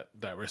something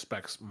that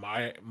respects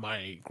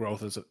my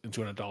growth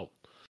into an adult.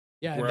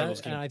 Yeah, Where are those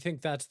and games? I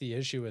think that's the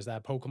issue is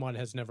that Pokemon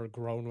has never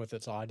grown with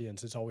its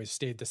audience. It's always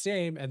stayed the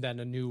same, and then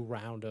a new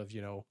round of,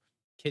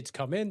 kids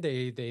come in,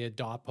 they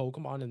adopt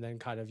Pokemon and then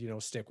kind of,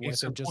 stick It's with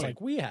their it just point.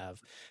 like we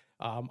have.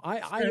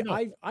 Fair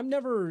enough. I'm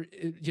never,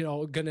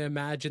 gonna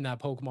imagine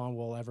that Pokemon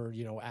will ever,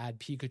 add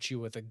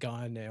Pikachu with a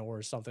gun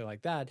or something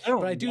like that.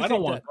 But I do I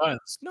don't think want that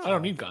guns. I don't no,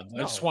 need guns. I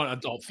just no, want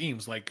adult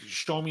themes. Like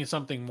show me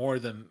something more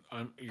than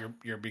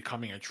you're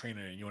becoming a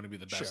trainer and you want to be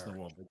the best in the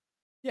sure. world.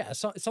 Yeah,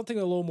 something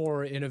a little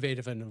more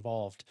innovative and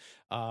involved.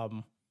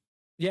 Um,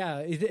 Yeah,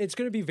 it's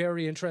going to be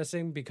very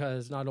interesting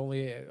because not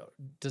only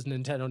does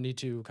Nintendo need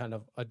to kind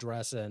of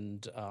address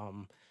and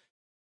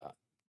uh,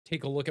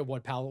 take a look at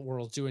what Palette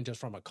World's doing just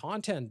from a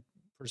content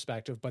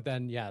perspective, but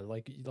then yeah,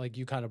 like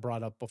you kind of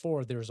brought up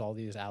before, there's all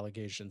these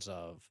allegations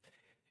of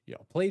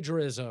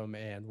plagiarism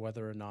and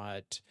whether or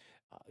not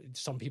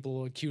some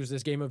people accuse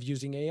this game of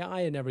using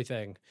AI and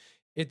everything.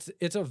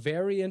 It's a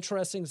very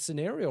interesting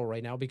scenario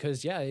right now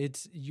because yeah,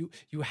 it's you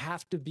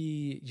have to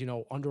be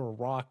under a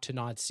rock to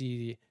not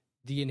see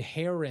the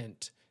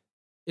inherent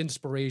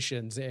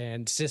inspirations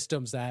and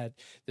systems that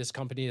this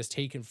company has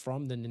taken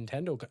from the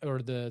Nintendo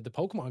or the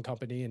Pokemon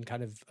company and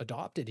kind of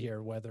adopted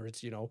here, whether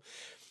it's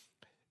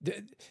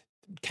the,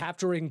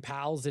 capturing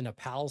pals in a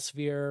pal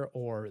sphere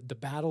or the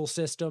battle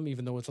system,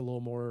 even though it's a little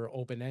more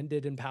open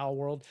ended in Pal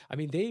World. I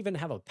mean, they even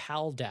have a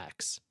pal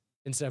dex.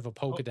 instead of a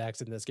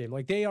Pokedex in this game.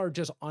 Like they are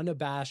just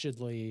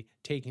unabashedly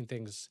taking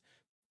things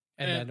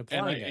and then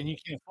applying it. And you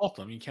can't fault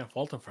them. You can't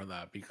fault them for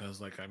that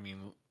because, like, I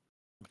mean,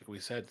 like we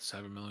said,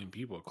 7 million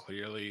people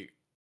clearly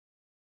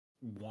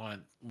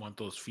want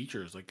those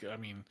features. Like, I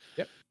mean,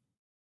 Yep.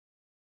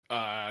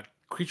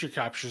 Creature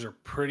captures are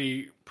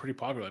pretty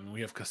popular. I mean,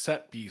 we have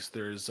Cassette Beast.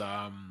 There's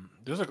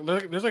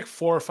like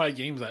 4 or 5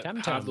 games that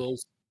have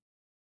those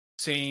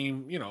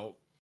same, you know,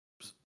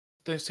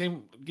 the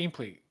same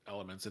gameplay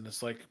elements, and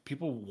it's like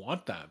people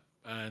want that,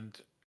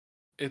 and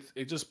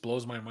it just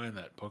blows my mind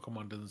that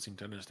Pokemon doesn't seem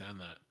to understand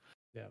that.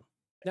 Yeah.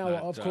 Now,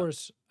 of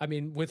course, I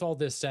mean, with all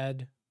this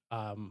said,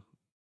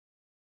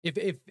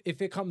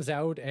 if it comes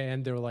out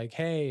and they're like,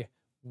 hey,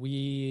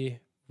 we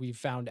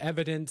found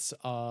evidence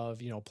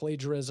of, you know,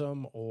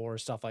 plagiarism or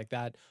stuff like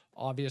that,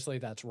 obviously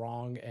that's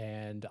wrong,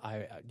 and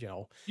I you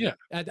know, yeah,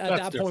 at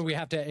that point we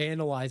have to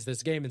analyze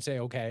this game and say,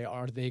 okay,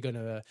 are they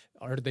gonna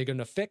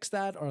fix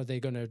that? Are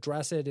they gonna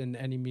address it in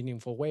any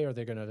meaningful way? Are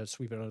they gonna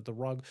sweep it under the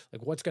rug?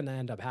 Like, what's gonna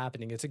end up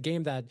happening? It's a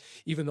game that,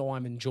 even though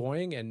I'm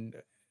enjoying and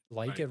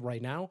like it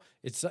right now,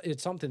 it's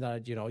something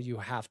that, you know, you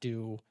have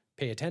to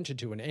pay attention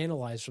to and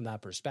analyze from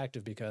that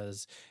perspective,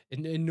 because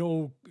in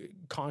no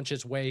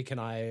conscious way can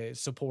I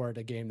support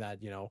a game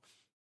that, you know,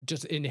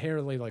 just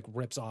inherently like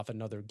rips off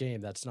another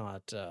game. That's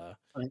not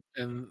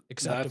and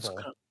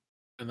acceptable.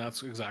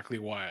 That's exactly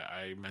why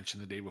I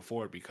mentioned the day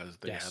before, because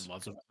they had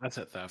lots of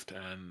asset theft,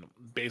 and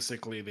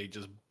basically they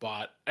just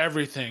bought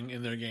everything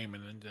in their game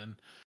and then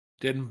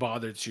didn't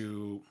bother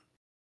to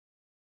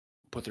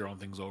put their own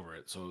things over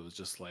it. So it was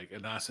just like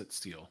an asset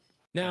steal.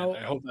 Now,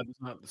 and I hope that's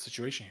not the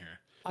situation here.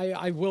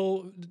 I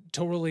will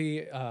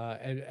totally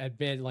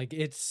admit, like,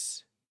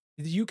 it's,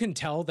 you can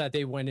tell that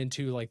they went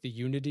into like the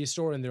Unity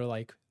store and they're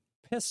like,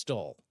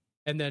 pistol,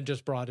 and then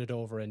just brought it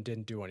over and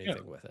didn't do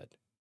anything with it.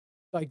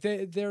 Like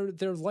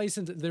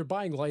they're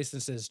buying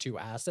licenses to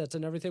assets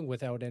and everything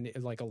without any,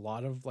 like, a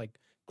lot of like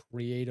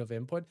creative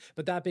input.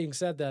 But that being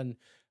said, then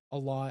a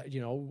lot,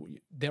 you know,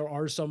 there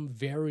are some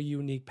very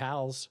unique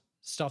pals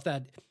stuff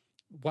that,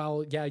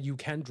 while yeah, you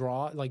can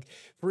draw, like,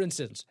 for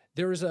instance,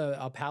 there's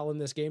a pal in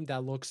this game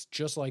that looks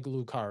just like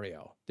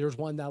Lucario. There's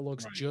one that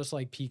looks just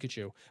like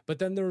Pikachu, but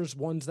then there's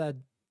ones that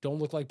don't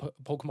look like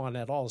Pokemon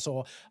at all.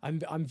 So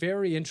I'm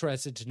very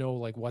interested to know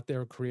like what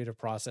their creative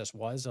process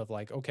was of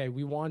like, okay,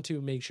 we want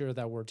to make sure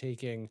that we're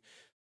taking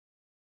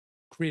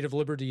creative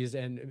liberties,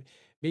 and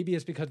maybe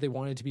it's because they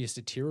wanted to be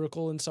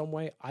satirical in some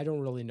way. I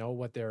don't really know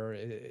what their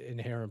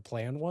inherent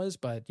plan was,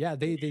 but yeah,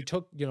 they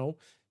took, you know,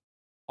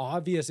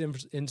 obvious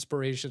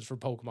inspirations for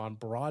Pokemon,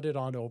 brought it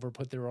on over,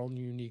 put their own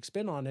unique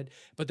spin on it,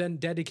 but then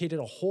dedicated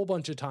a whole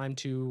bunch of time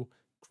to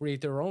create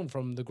their own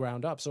from the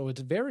ground up. So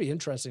it's very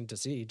interesting to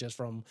see just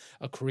from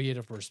a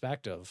creative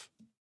perspective.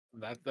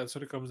 That's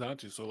what it comes down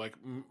to. So like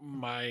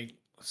my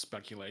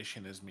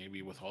speculation is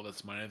maybe with all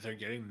this money that they're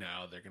getting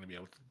now, they're going to be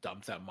able to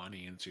dump that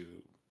money into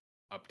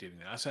updating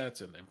the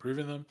assets and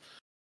improving them.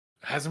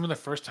 It hasn't been the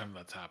first time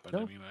that's happened. No.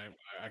 I mean,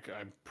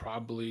 I'm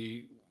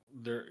probably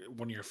they're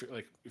one of your,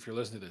 like, if you're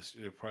listening to this,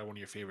 you're probably one of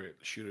your favorite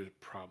shooters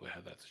probably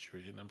had that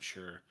situation. I'm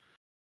sure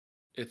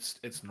it's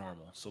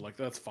normal. So like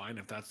that's fine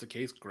if that's the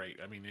case. Great.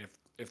 I mean,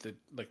 if the,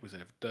 like we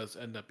said, if it does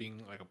end up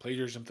being like a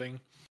plagiarism thing,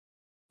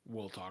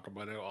 we'll talk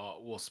about it.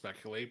 We'll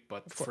speculate.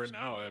 But for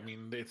now, I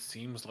mean, it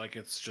seems like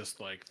it's just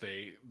like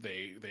they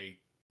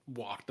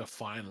walked a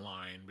fine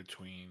line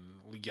between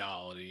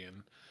legality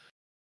and,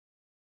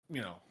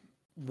 you know,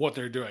 what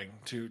they're doing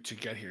to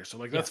get here. So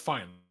like that's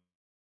fine.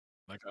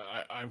 Like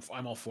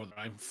I'm all for that.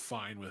 I'm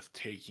fine with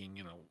taking,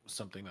 you know,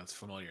 something that's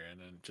familiar and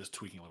then just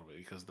tweaking a little bit,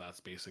 because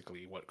that's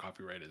basically what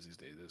copyright is these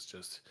days. It's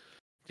just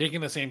taking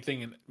the same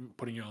thing and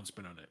putting your own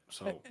spin on it.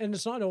 So, and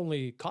it's not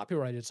only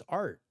copyright, it's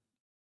art.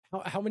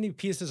 How many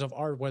pieces of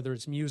art, whether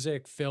it's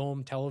music,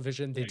 film,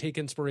 television, they take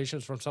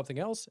inspirations from something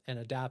else and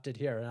adapt it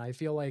here. And I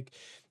feel like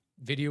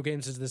video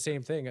games is the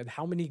same thing. And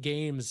how many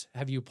games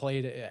have you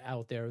played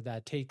out there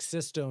that take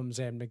systems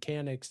and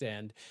mechanics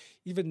and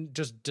even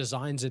just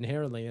designs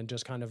inherently and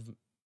just kind of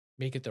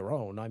make it their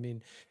own? I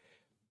mean,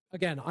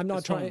 again, I'm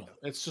not trying.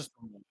 It's just.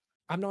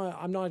 I'm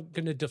not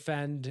going to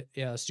defend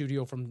a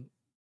studio from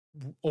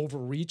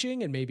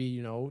overreaching and maybe,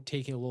 you know,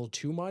 taking a little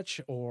too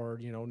much, or,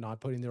 you know, not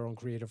putting their own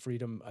creative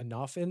freedom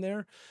enough in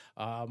there.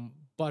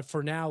 But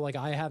for now, like,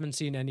 I haven't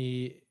seen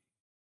any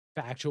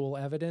factual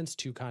evidence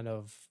to kind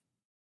of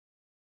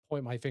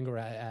point my finger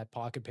at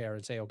Pocket Pair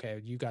and say, okay,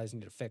 you guys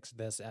need to fix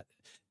this at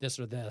this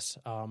or this.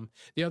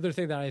 The other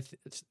thing that I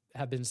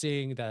have been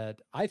seeing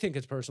that I think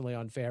is personally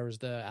unfair is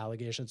the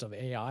allegations of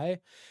AI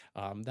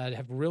that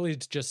have really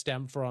just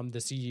stemmed from the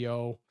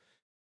CEO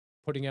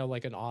putting out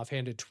like an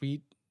offhanded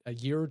tweet a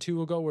year or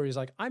two ago where he's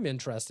like, I'm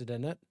interested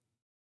in it.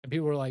 And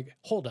people were like,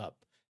 hold up.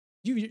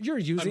 You're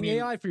using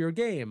AI for your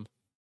game.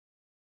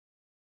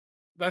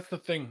 That's the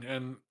thing.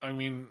 And I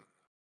mean,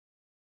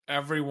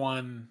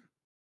 everyone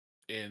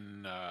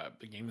in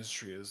the game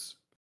industry is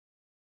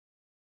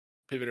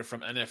pivoted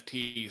from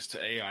NFTs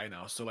to AI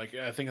now. So like,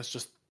 I think it's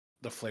just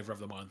the flavor of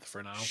the month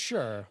for now.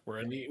 Sure. We're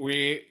in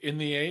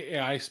the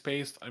AI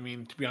space. I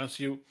mean, to be honest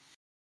with you,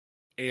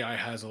 AI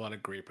has a lot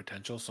of great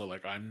potential, so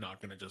like I'm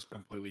not gonna just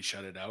completely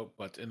shut it out.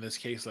 But in this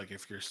case, like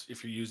if you're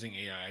using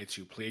AI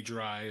to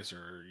plagiarize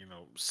or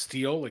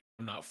steal, like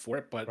I'm not for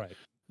it. But Right.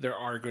 there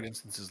are good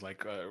instances.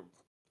 Like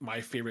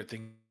my favorite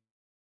thing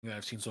that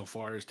I've seen so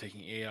far is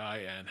taking AI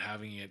and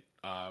having it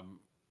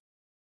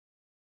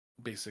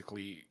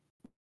basically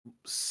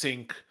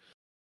sync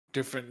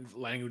different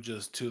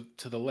languages to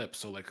the lips.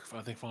 So like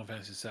I think Final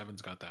Fantasy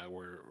VII's got that,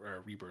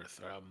 or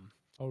Rebirth.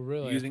 Oh,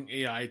 really? Using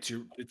AI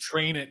to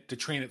train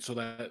it so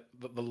that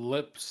the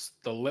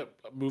lip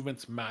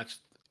movements match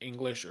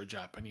English or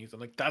Japanese,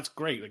 and like that's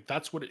great. Like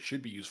that's what it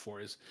should be used for,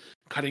 is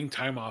cutting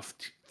time off,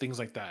 things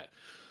like that.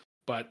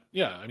 But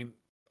yeah, I mean,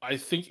 I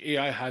think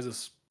AI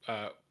has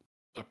a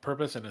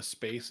purpose and a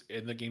space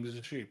in the games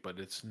industry, but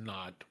it's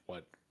not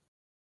what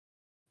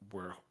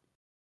we're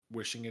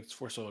wishing it's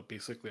for. So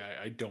basically,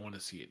 I don't want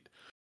to see it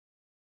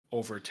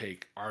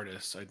overtake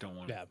artists. I don't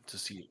want Yeah. to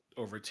see it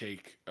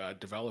overtake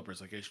developers.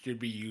 Like it should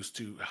be used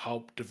to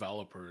help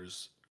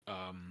developers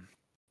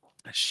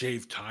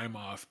shave time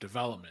off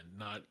development,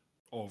 not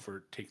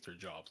overtake their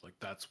jobs. Like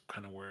that's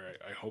kind of where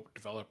I hope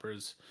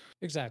developers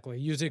Exactly.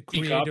 Use it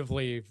speak up.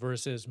 creatively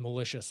versus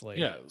maliciously.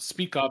 Yeah,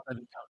 speak up,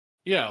 and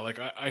yeah, like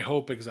I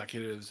hope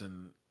executives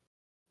and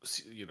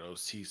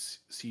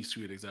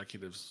C-suite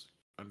executives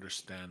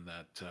understand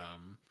that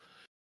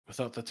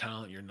without the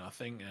talent you're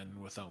nothing,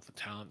 and without the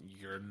talent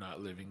you're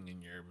not living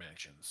in your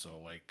mansion. So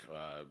like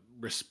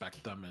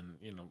respect them, and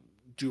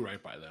do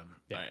right by them.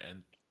 Yeah.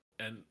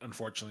 And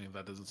unfortunately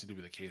that doesn't seem to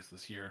be the case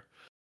this year.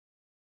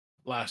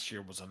 Last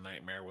year was a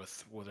nightmare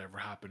with whatever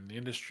happened in the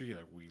industry.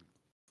 Like we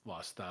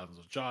lost thousands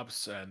of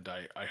jobs, and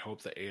I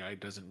hope that AI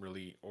doesn't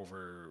really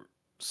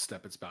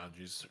overstep its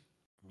boundaries,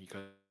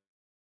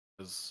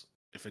 because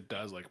if it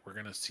does, like we're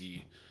gonna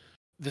see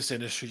this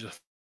industry just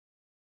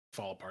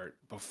fall apart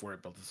before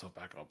it builds itself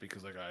back up.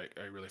 Because like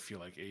I really feel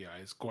like AI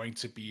is going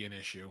to be an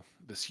issue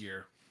this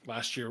year.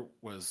 Last year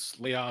was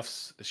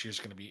layoffs. This year's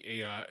going to be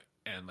AI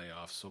and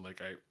layoffs. So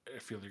like I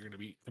feel they're going to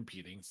be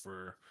competing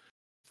for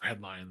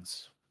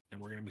headlines, and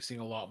we're going to be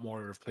seeing a lot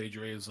more of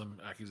plagiarism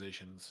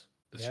accusations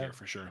this Yeah. year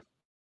for sure.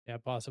 Yeah,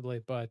 possibly.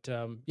 But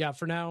yeah,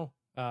 for now,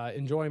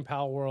 enjoying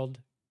Palworld,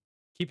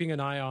 keeping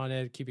an eye on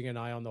it, keeping an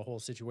eye on the whole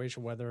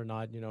situation, whether or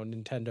not,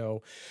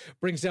 Nintendo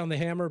brings down the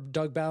hammer,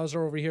 Doug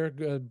Bowser over here,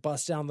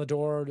 busts down the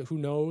door, who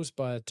knows?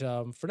 But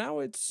for now,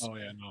 Oh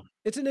yeah, no.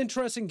 it's an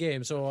interesting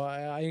game. So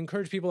I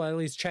encourage people to at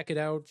least check it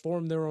out,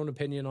 form their own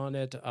opinion on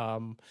it.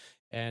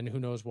 And who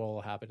knows what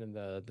will happen in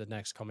the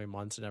next coming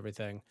months and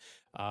everything.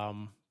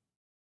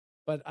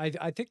 But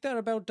I think that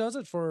about does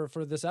it for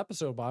this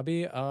episode,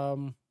 Bobby.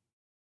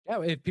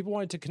 Yeah, if people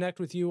wanted to connect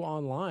with you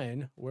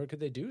online, where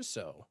could they do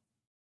so?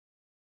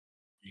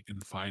 You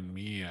can find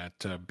me at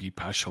B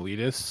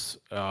Pashalitis,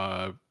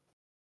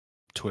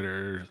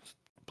 Twitter,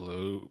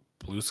 Blue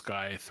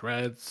Sky,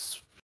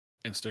 Threads,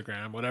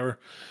 Instagram, whatever.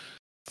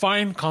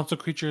 Find Console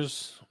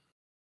Creatures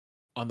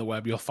on the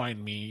web. You'll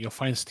find me. You'll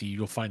find Steve.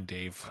 You'll find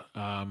Dave.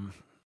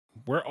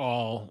 We're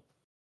all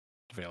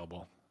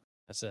available.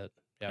 That's it.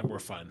 Yeah, and we're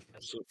fun.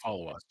 So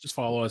follow us. Just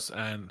follow us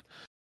and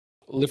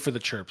live for the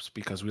chirps,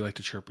 because we like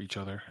to chirp each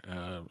other,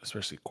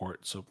 especially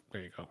Court. So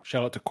there you go.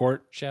 Shout out to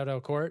Court. Shout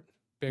out Court,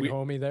 big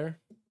homie there.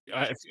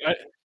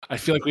 I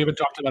feel like we haven't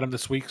talked about him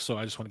this week, so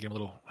I just want to give him a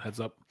little heads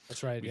up.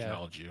 That's right. We Yeah.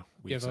 acknowledge you.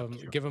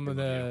 Give him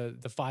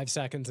the 5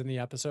 seconds in the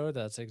episode.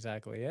 That's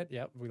exactly it.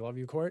 Yep. We love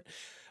you, Court.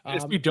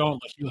 If we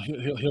don't,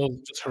 he'll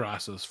just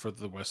harass us for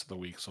the rest of the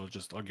week. So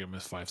I'll give him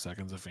his 5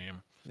 seconds of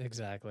fame.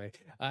 Exactly.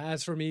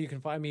 As for me, you can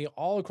find me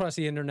all across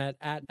the internet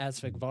at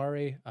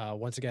Asfikvari.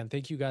 Once again,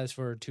 thank you guys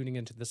for tuning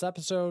into this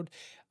episode.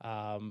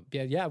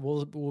 Yeah,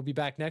 we'll be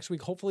back next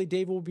week. Hopefully,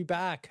 Dave will be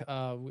back.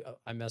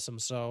 I miss him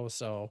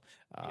so.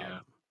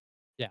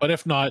 Yeah. But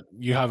if not,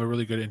 you have a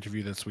really good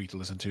interview this week to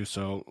listen to.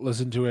 So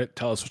listen to it.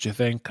 Tell us what you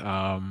think.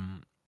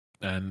 And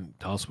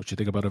tell us what you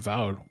think about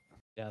Avowed.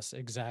 Yes,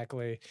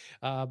 exactly.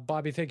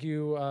 Bobby, thank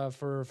you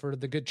for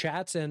the good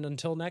chats. And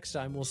until next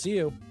time, we'll see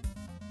you.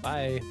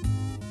 Bye.